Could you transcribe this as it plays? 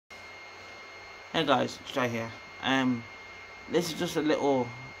Hey guys, Jay here. This is just a little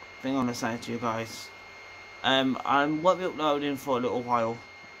thing I want to say to you guys. I won't be uploading for a little while.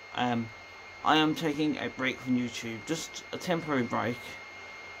 I am taking a break from YouTube, just a temporary break,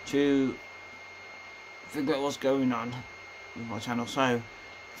 to figure out what's going on with my channel. So,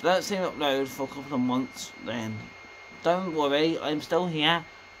 if I don't see me upload for a couple of months, then don't worry, I'm still here.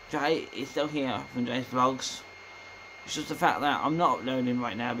 Jay is still here from Jay's Vlogs. It's just the fact that I'm not uploading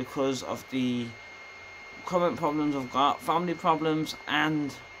right now because of the current problems I've got, family problems,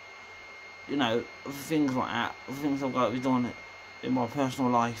 and other things like that, other things I've got to be done in my personal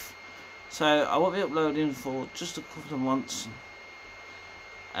life. So I won't be uploading for just a couple of months,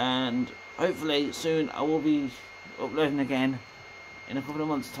 and hopefully soon I will be uploading again in a couple of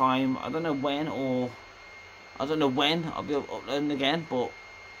months' time. I don't know when I'll be uploading again, but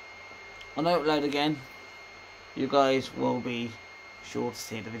when I upload again, you guys will be sure to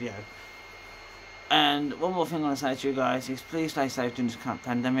see the video. And one more thing I want to say to you guys is please stay safe during this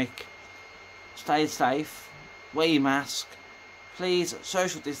pandemic. Stay safe, wear your mask, please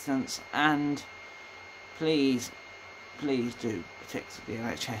social distance, and please do protect the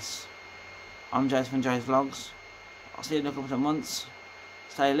NHS. I'm Jason from Jay's Vlogs. I'll see you in a couple of months.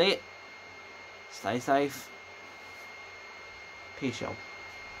 Stay lit, stay safe, peace out.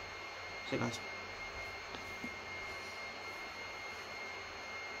 See you guys.